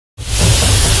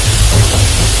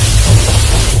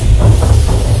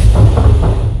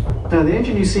Now, the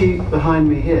engine you see behind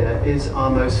me here is our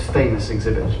most famous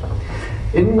exhibit.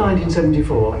 In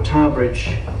 1974, Tower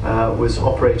Bridge was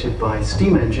operated by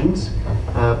steam engines,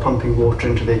 pumping water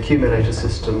into the accumulator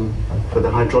system for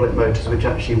the hydraulic motors which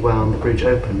actually wound the bridge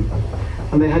open.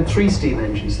 And they had 3 steam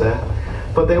engines there,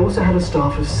 but they also had a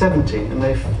staff of 70, and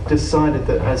they decided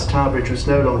that as Tower Bridge was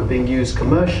no longer being used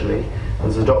commercially,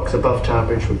 as the docks above Tower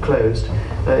Bridge were closed,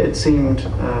 it seemed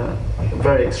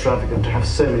very extravagant to have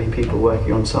so many people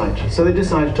working on site. So they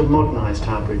decided to modernize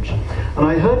Tower Bridge. And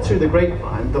I heard through the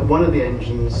grapevine that one of the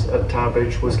engines at Tower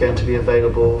Bridge was going to be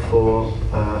available for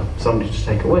somebody to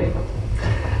take away.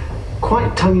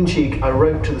 Quite tongue-in-cheek, I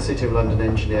wrote to the City of London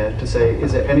engineer to say,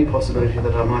 is there any possibility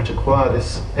that I might acquire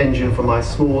this engine for my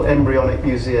small embryonic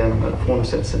museum at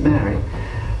Forncett St Mary,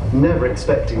 never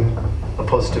expecting a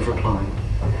positive reply.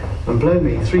 And blow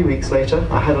me, 3 weeks later,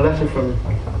 I had a letter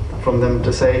from them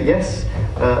to say, yes,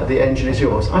 the engine is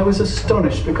yours. I was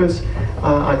astonished because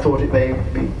I thought it may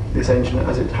be this engine,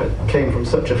 as it came from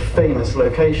such a famous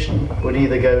location, would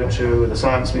either go to the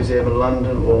Science Museum in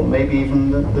London or maybe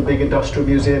even the big industrial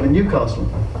museum in Newcastle.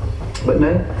 But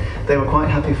no, they were quite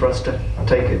happy for us to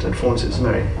take it at Forncett St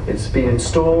Mary. It's been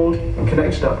installed and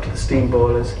connected up to the steam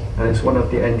boilers, and it's one of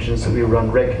the engines that we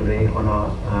run regularly on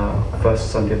our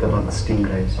first Sunday of the month steam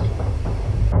days.